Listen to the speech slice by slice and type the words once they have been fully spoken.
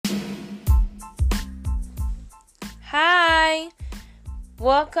Hi,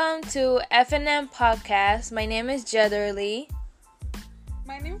 welcome to FNM Podcast. My name is Jederly.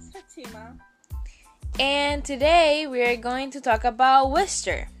 My name is Fatima. And today we are going to talk about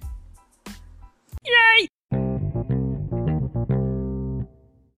Worcester. Yay!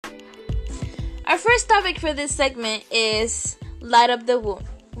 Our first topic for this segment is Light Up the Woo,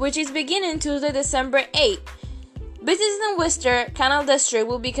 which is beginning Tuesday, December 8th. Businesses in Worcester Canal District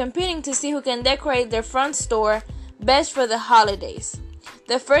will be competing to see who can decorate their front store best for the holidays.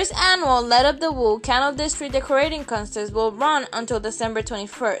 The first annual Light Up the Woo Canal District Decorating Contest will run until December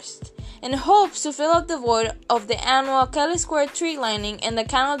 21st and hopes to fill up the void of the annual Kelly Square tree lining and the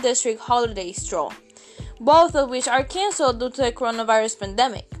Canal District Holiday Stroll, both of which are canceled due to the coronavirus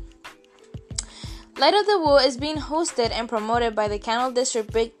pandemic. Light Up the Woo is being hosted and promoted by the Canal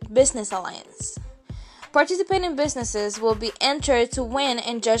District Business Alliance. Participating businesses will be entered to win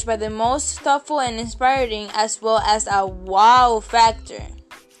and judged by the most thoughtful and inspiring as well as a wow factor.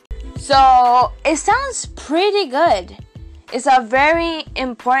 So, it sounds pretty good. It's a very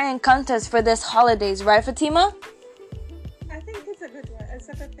important contest for this holidays, right, Fatima? I think it's a good one. It's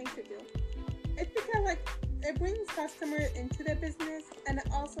a good thing to do. It's because it brings customers into the business and it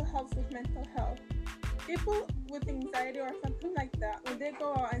also helps with mental health. People with anxiety or something like that, when they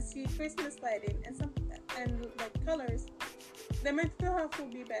go out and see Christmas lighting and colors, their mental health will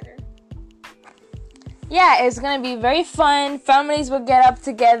be better. Yeah, it's gonna be very fun. Families will get up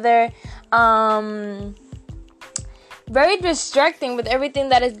together. Very distracting with everything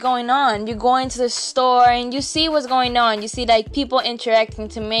that is going on. You go into the store and you see what's going on. You see people interacting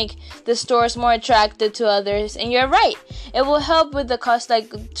to make the stores more attractive to others. And you're right. It will help with the cost,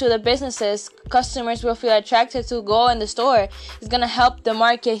 to the businesses. Customers will feel attracted to go in the store. It's gonna help the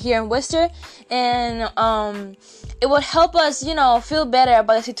market here in Worcester, and it will help us, feel better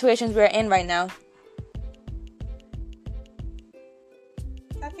about the situations we're in right now.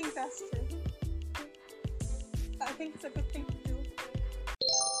 I think that's true. I think it's a good thing to do.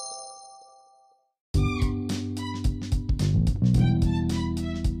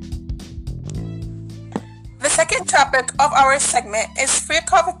 The second topic of our segment is free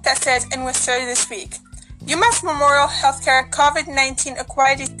COVID tests in Worcester this week. UMass Memorial Healthcare COVID-19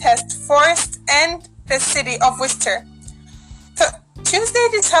 Equality Test Forest and the City of Worcester. Tuesday,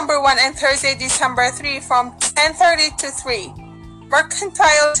 December 1 and Thursday, December 3 from 10:30 to 3.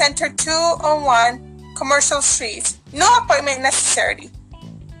 Mercantile Center 201, Commercial Street. No appointment necessary.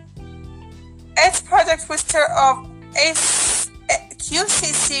 It's Project Worcester of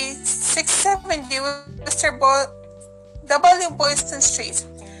QCC 670 Worcester W. Boylston Street.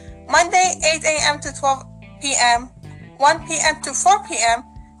 Monday 8 a.m. to 12 p.m., 1 p.m. to 4 p.m.,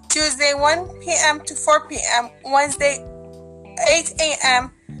 Tuesday 1 p.m. to 4 p.m., Wednesday 8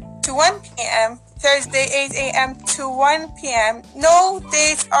 a.m. to 1 p.m., Thursday 8 a.m. to 1 p.m. No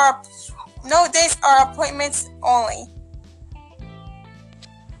dates are appointments only.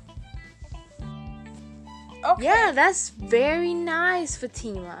 Okay. Yeah, that's very nice,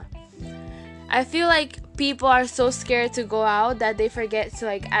 Fatima. I feel like people are so scared to go out that they forget to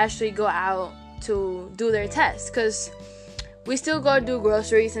actually go out to do their test, because we still go do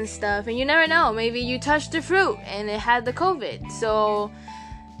groceries and stuff, and you never know, maybe you touched the fruit and it had the COVID. So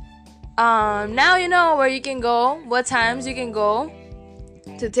now you know where you can go, what times you can go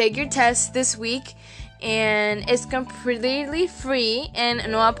to take your test this week, and it's completely free and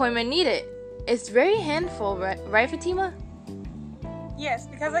no appointment needed. It's very handful, right, Fatima? Yes,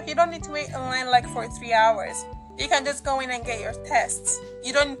 because you don't need to wait in line for 3 hours. You can just go in and get your tests.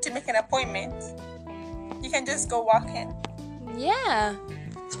 You don't need to make an appointment. You can just go walk in. Yeah.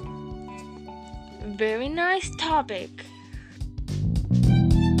 Very nice topic.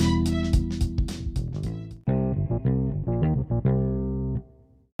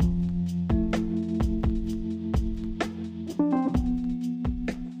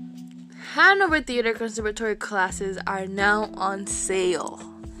 Hanover Theater Conservatory classes are now on sale.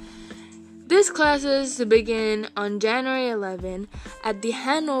 These classes begin on January 11 at the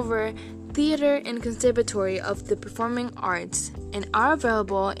Hanover Theater and Conservatory of the Performing Arts and are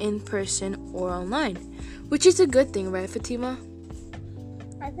available in person or online, which is a good thing, right, Fatima?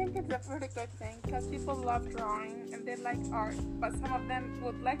 I think it's a really good thing because people love drawing and they like art, but some of them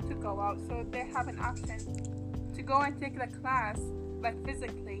would like to go out, so they have an option to go and take the class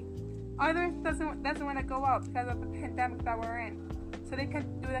physically. Others doesn't want to go out because of the pandemic that we're in, so they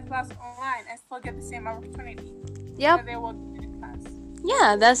can do the class online and still get the same opportunity. Yep. So they will do the class.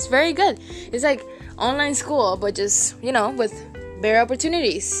 Yeah, that's very good. It's like online school, but just, with better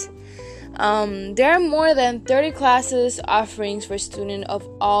opportunities. There are more than 30 classes offerings for students of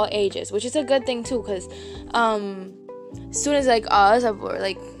all ages, which is a good thing too, because students like us, or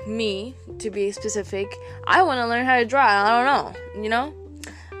like me to be specific, I want to learn how to draw. I don't know,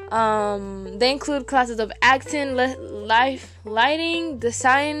 they include classes of acting, lighting,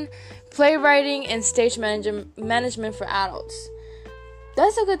 design, playwriting, and stage management for adults.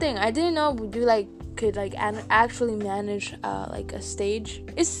 That's a good thing. I didn't know you could actually manage like a stage.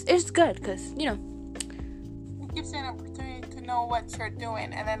 It's good because it gives you an opportunity to know what you're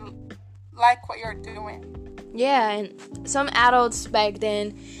doing and then like what you're doing. Yeah, and some adults back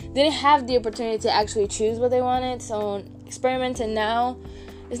then didn't have the opportunity to actually choose what they wanted, so experimenting now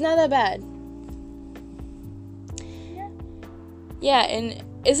is not that bad. Yeah, and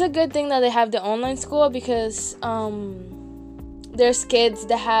it's a good thing that they have the online school because there's kids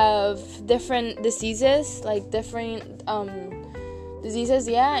that have different diseases,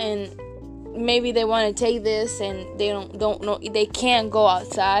 and maybe they want to take this and they don't know, they can't go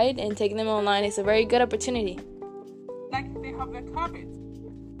outside, and taking them online is a very good opportunity. Like they have the COVID.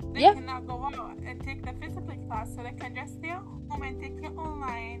 They cannot go out and take the physical class, so they can just stay at home and take it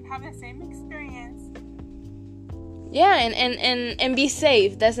online, have the same experience. Yeah, and be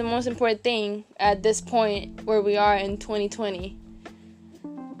safe. That's the most important thing at this point where we are in 2020.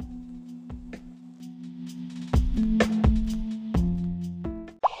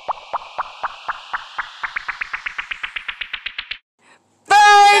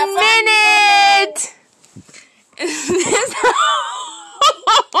 Fun minute!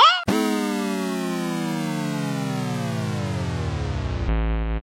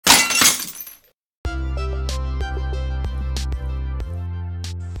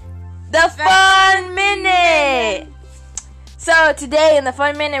 The Fun Minute! So today in the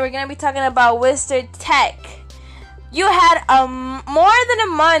Fun Minute, we're going to be talking about Worcester Tech. You had more than a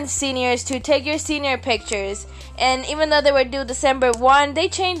month, seniors, to take your senior pictures. And even though they were due December 1, they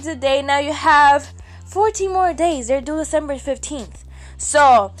changed the day. Now you have 14 more days. They're due December 15th.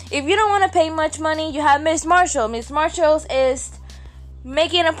 So if you don't want to pay much money, you have Miss Marshall. Miss Marshall is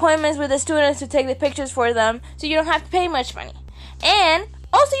making appointments with the students to take the pictures for them, so you don't have to pay much money. And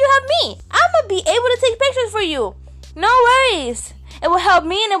also you have me. I'm going to be able to take pictures for you. No worries. It will help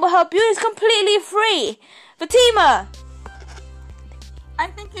me and it will help you. It's completely free. Fatima. I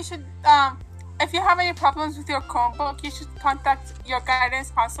think you should, if you have any problems with your Chromebook, you should contact your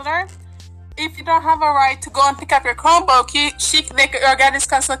guidance counselor. If you don't have a right to go and pick up your Chromebook, your guidance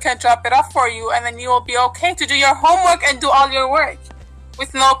counselor can drop it off for you, and then you will be okay to do your homework and do all your work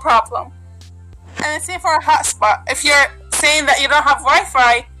with no problem. And the same for a hotspot. If you're saying that you don't have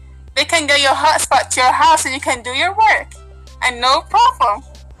Wi-Fi, they can get your hotspot to your house and you can do your work. And no problem.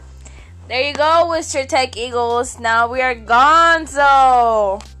 There you go, Worcester Tech Eagles. Now we are gone,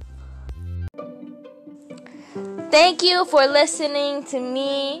 so thank you for listening to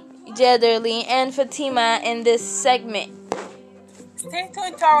me, Jederly, and Fatima in this segment. Stay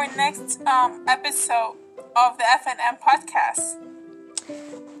tuned to our next episode of the FNM podcast.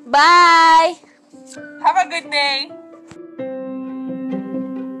 Bye. Have a good day.